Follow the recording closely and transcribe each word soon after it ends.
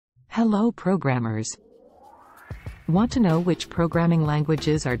Hello programmers! Want to know which programming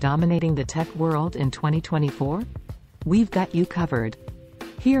languages are dominating the tech world in 2024? We've got you covered.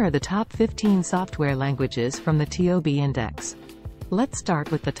 Here are the top 15 software languages from the TOB Index. Let's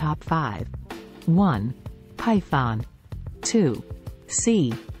start with the top 5. 1. Python. 2.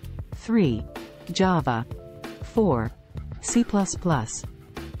 C. 3. Java. 4. C++.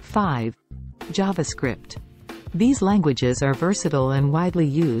 5. JavaScript. These languages are versatile and widely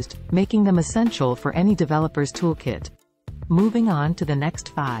used, making them essential for any developer's toolkit. Moving on to the next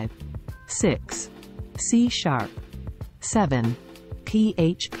 5. 6. C#. 7.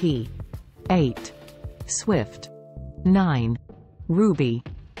 PHP. 8. Swift. 9. Ruby.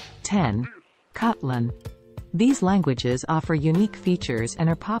 10. Kotlin. These languages offer unique features and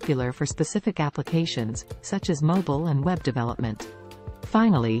are popular for specific applications, such as mobile and web development.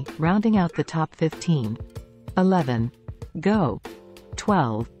 Finally, rounding out the top 15. 11. Go.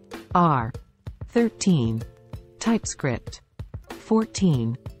 12. R. 13. TypeScript.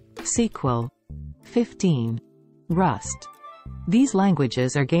 14. SQL. 15. Rust. These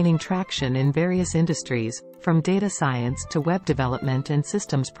languages are gaining traction in various industries, from data science to web development and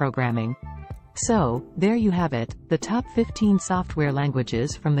systems programming. So, there you have it, the top 15 software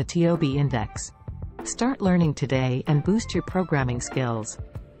languages from the TOB Index. Start learning today and boost your programming skills.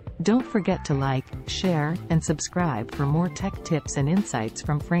 Don't forget to like, share, and subscribe for more tech tips and insights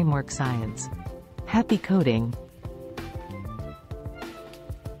from Framework Science. Happy coding!